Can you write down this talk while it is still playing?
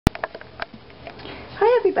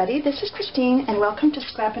everybody, this is Christine and welcome to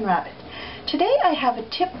Scrap and Rabbit. Today I have a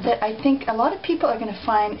tip that I think a lot of people are going to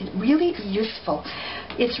find really useful.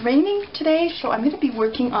 It's raining today, so I'm going to be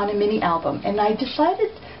working on a mini album, and I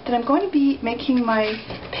decided that I'm going to be making my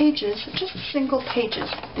pages just single pages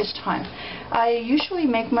this time. I usually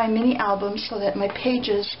make my mini albums so that my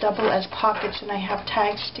pages double as pockets and I have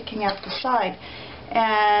tags sticking out the side.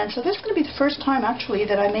 And so this is going to be the first time actually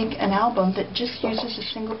that I make an album that just uses a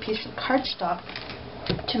single piece of cardstock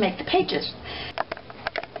to make the pages.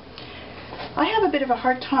 I have a bit of a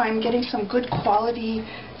hard time getting some good quality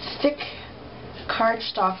thick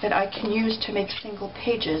cardstock that I can use to make single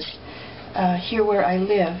pages here where I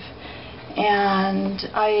live. And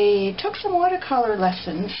I took some watercolor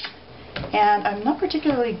lessons, and I'm not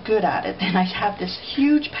particularly good at it, and I have this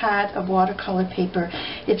huge pad of watercolor paper.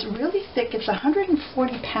 It's really thick. It's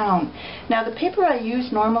 140 pound. Now the paper I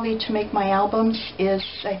use normally to make my albums is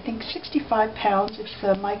I think 65 pounds. It's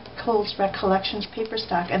the Michael's Recollections paper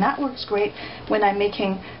stack, and that works great when I'm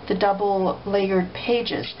making the double layered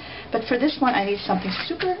pages. But for this one I need something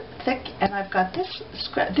super thick, and I've got this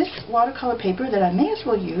watercolor paper that I may as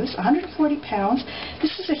well use, 140 pounds.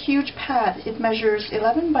 This is a huge pad. It measures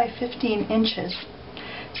 11 by 15 inches.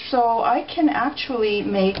 So I can actually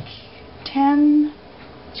make 10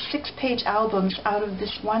 6-page albums out of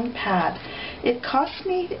this one pad. It cost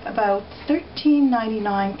me about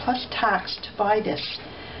 $13.99 plus tax to buy this.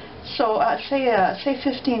 So say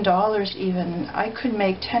 $15 even. I could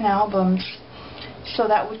make 10 albums. So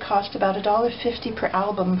that would cost about $1.50 per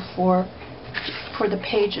album for the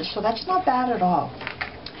pages. So that's not bad at all.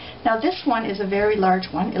 Now this one is a very large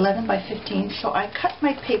one, 11 by 15. So I cut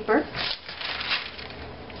my paper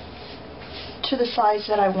to the size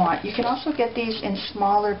that I want. You can also get these in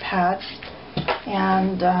smaller pads,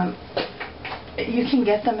 and you can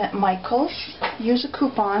get them at Michael's. Use a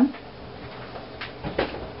coupon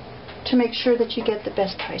to make sure that you get the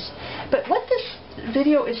best price. But what this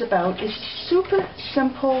video is about is super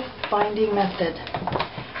simple binding method,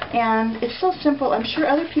 and it's so simple. I'm sure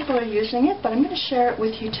other people are using it, but I'm going to share it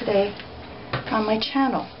with you today on my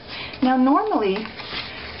channel. Now normally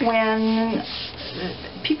when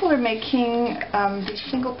people are making these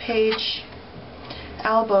single page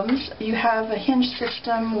albums, you have a hinge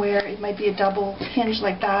system where it might be a double hinge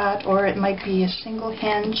like that, or it might be a single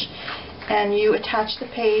hinge, and you attach the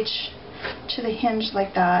page to the hinge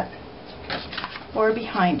like that or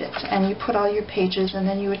behind it, and you put all your pages, and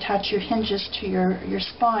then you attach your hinges to your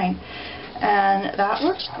spine, and that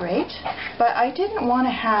works great. But I didn't want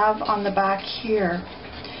to have on the back here,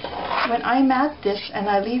 when I mat this and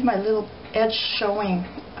I leave my little edge showing,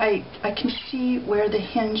 I can see where the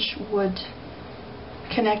hinge would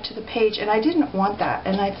connect to the page, and I didn't want that.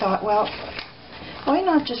 And I thought, well, why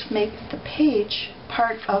not just make the page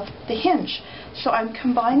part of the hinge? So I'm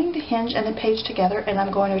combining the hinge and the page together, and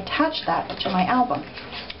I'm going to attach that to my album.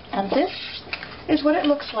 And this is what it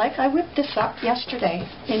looks like. I whipped this up yesterday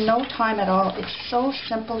in no time at all. It's so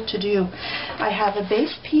simple to do. I have a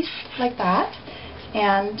base piece like that,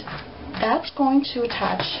 and that's going to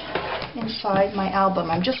attach inside my album.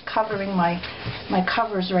 I'm just covering my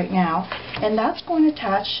covers right now, and that's going to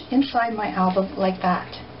attach inside my album like that.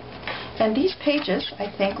 And these pages, I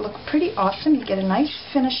think, look pretty awesome. You get a nice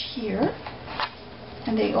finish here,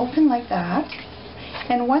 and they open like that.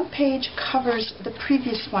 And one page covers the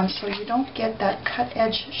previous one, so you don't get that cut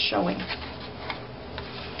edge showing.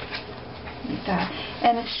 Like that.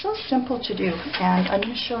 And it's so simple to do, and I'm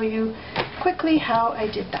going to show you quickly how I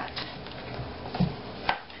did that.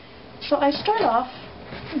 So I start off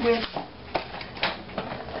with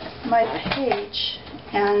my page,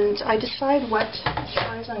 and I decide what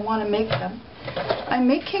size I want to make them. I'm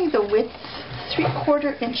making the width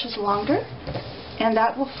 3/4 inches longer, and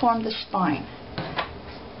that will form the spine.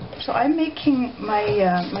 So I'm making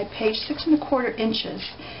my page 6 1/4 inches,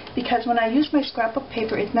 because when I use my scrapbook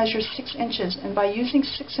paper it measures 6 inches, and by using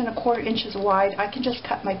 6 1/4 inches wide I can just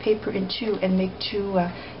cut my paper in two and make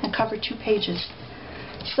and cover 2 pages.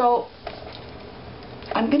 So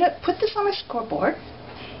I'm going to put this on my scoreboard,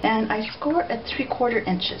 and I score at 3/4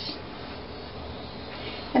 inches.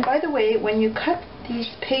 And by the way, when you cut these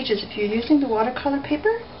pages, if you're using the watercolor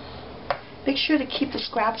paper, make sure to keep the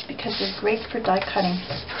scraps because they're great for die cutting.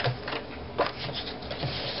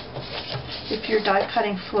 If you're die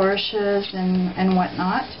cutting flourishes and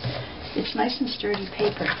whatnot, it's nice and sturdy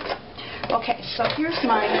paper. Okay, so here's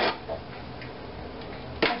my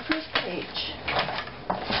first page.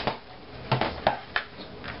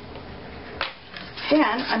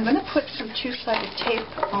 Then I'm going to put some 2-sided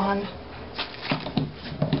tape on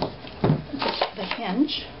the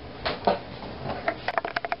hinge.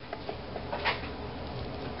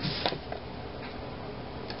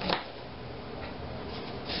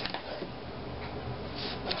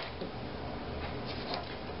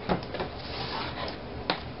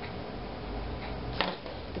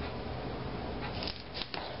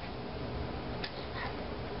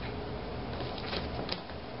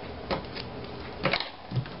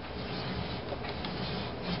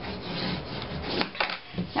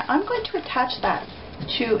 attach that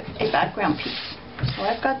to a background piece. So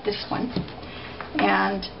I've got this one,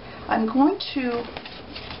 and I'm going to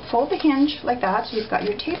fold the hinge like that, so you've got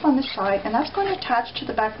your tape on the side, and that's going to attach to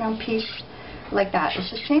the background piece like that.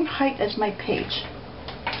 It's the same height as my page.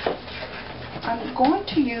 I'm going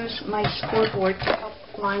to use my scoreboard to help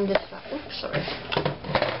line this up. Oops, sorry.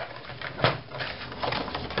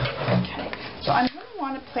 Okay, so I'm going to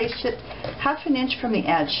want to place it half an inch from the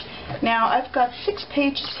edge. Now I've got 6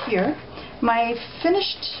 pages here. My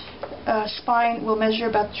finished spine will measure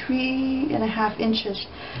about 3.5 inches.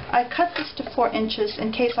 I cut this to 4 inches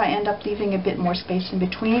in case I end up leaving a bit more space in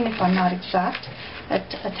between if I'm not exact at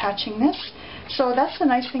attaching this. So that's the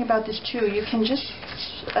nice thing about this too. You can just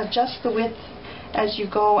adjust the width as you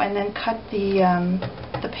go and then cut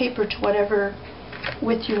the paper to whatever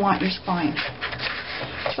width you want your spine.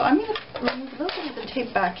 So I'm going to remove a little bit of the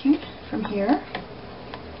tape backing from here.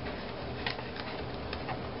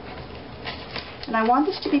 And I want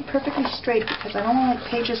this to be perfectly straight because I don't want my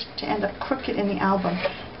pages to end up crooked in the album.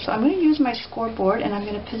 So I'm going to use my scoreboard and I'm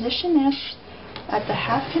going to position this at the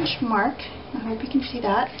half-inch mark. I hope you can see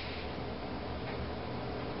that.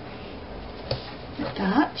 Like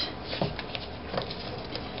that.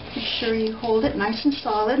 Make sure you hold it nice and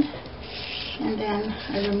solid. And then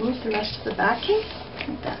I remove the rest of the backing.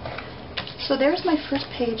 Like that. So there's my first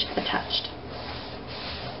page attached.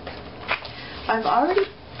 I've already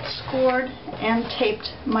scored and taped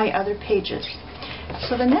my other pages.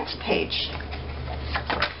 So the next page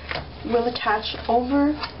will attach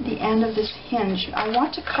over the end of this hinge. I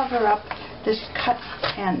want to cover up this cut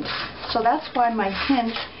end. So that's why my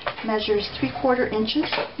hinge measures 3/4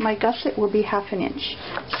 inches. My gusset will be half an inch.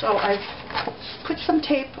 So I've put some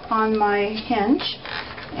tape on my hinge,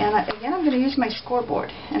 and again I'm going to use my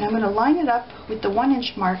scoreboard, and I'm going to line it up with the 1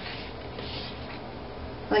 inch mark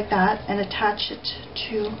like that and attach it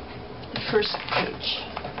to the first page.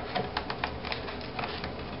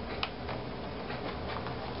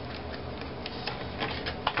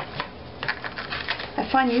 I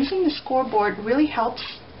find using the scoreboard really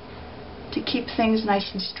helps to keep things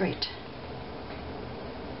nice and straight.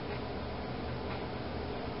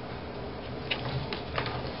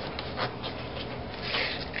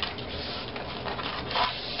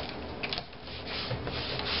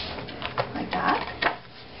 Like that.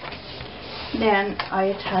 Then I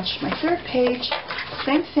attach my third page,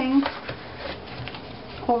 same thing,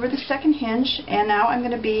 over the second hinge, and now I'm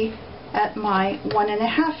going to be at my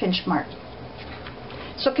 1.5 inch mark.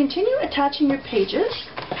 So continue attaching your pages,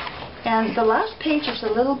 and the last page is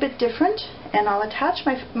a little bit different, and I'll attach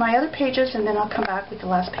my other pages and then I'll come back with the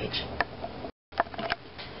last page.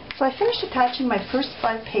 So I finished attaching my first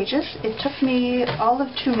 5 pages. It took me all of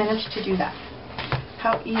 2 minutes to do that.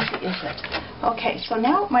 How easy is it? Okay, so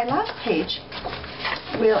now my last page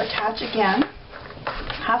will attach again,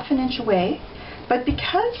 half an inch away, but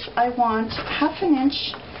because I want half an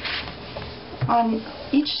inch on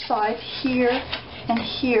each side here and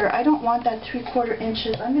here, I don't want that 3/4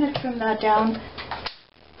 inches. I'm going to trim that down .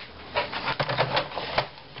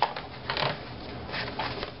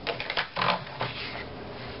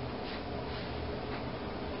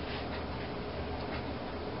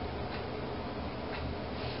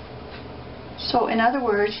 So in other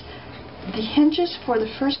words, the hinges for the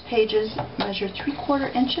first pages measure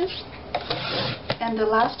 3/4 inches, and the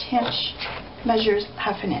last hinge measures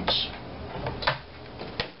half an inch.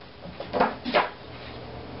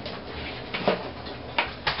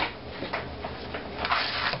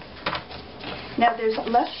 Now there's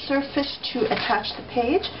less surface to attach the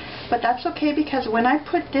page, but that's okay because when I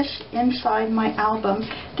put this inside my album,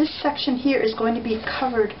 this section here is going to be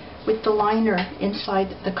covered with the liner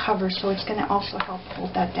inside the cover, so it's going to also help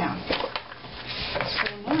hold that down.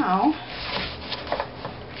 So now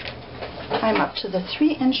I'm up to the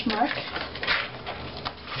 3 inch mark.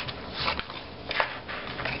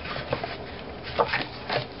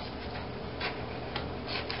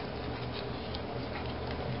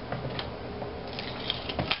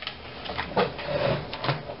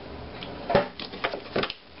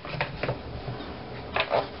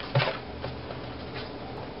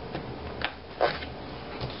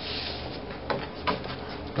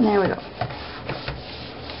 There we go.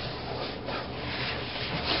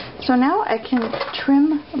 So now I can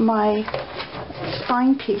trim my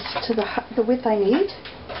spine piece to the width I need.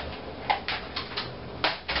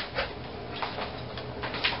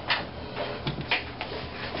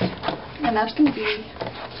 And that's going to be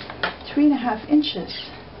 3.5 inches.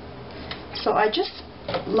 So I just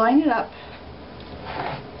line it up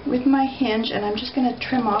with my hinge, and I'm just going to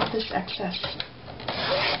trim off this excess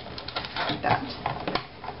like that.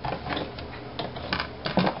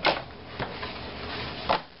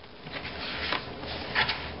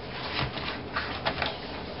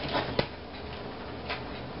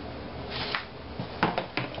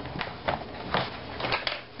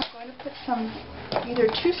 some either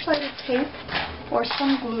two-sided tape or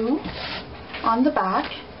some glue on the back,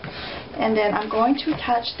 and then I'm going to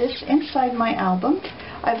attach this inside my album.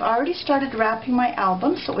 I've already started wrapping my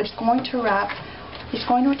album, so it's going to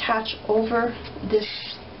attach over this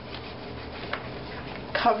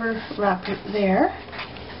cover wrapper there,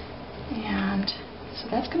 and so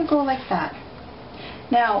that's going to go like that.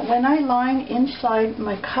 Now when I line inside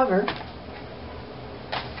my cover,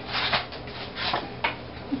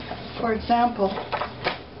 for example,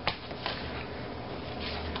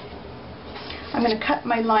 I'm going to cut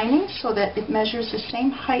my lining so that it measures the same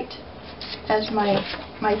height as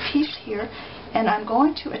my piece here, and I'm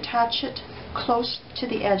going to attach it close to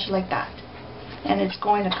the edge like that, and it's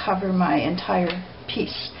going to cover my entire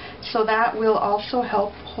piece. So that will also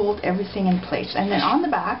help hold everything in place. And then on the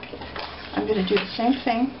back, I'm going to do the same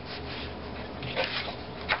thing.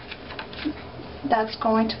 That's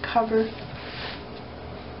going to cover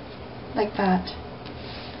like that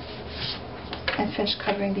and finish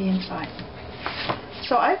covering the inside.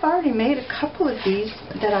 So I've already made a couple of these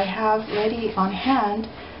that I have ready on hand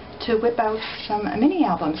to whip out some mini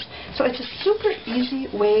albums. So it's a super easy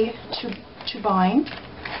way to bind,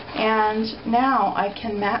 and now I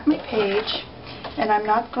can mat my page, and I'm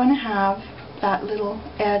not going to have that little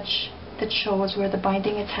edge that shows where the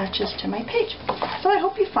binding attaches to my page. So I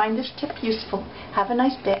hope you find this tip useful. Have a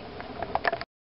nice day.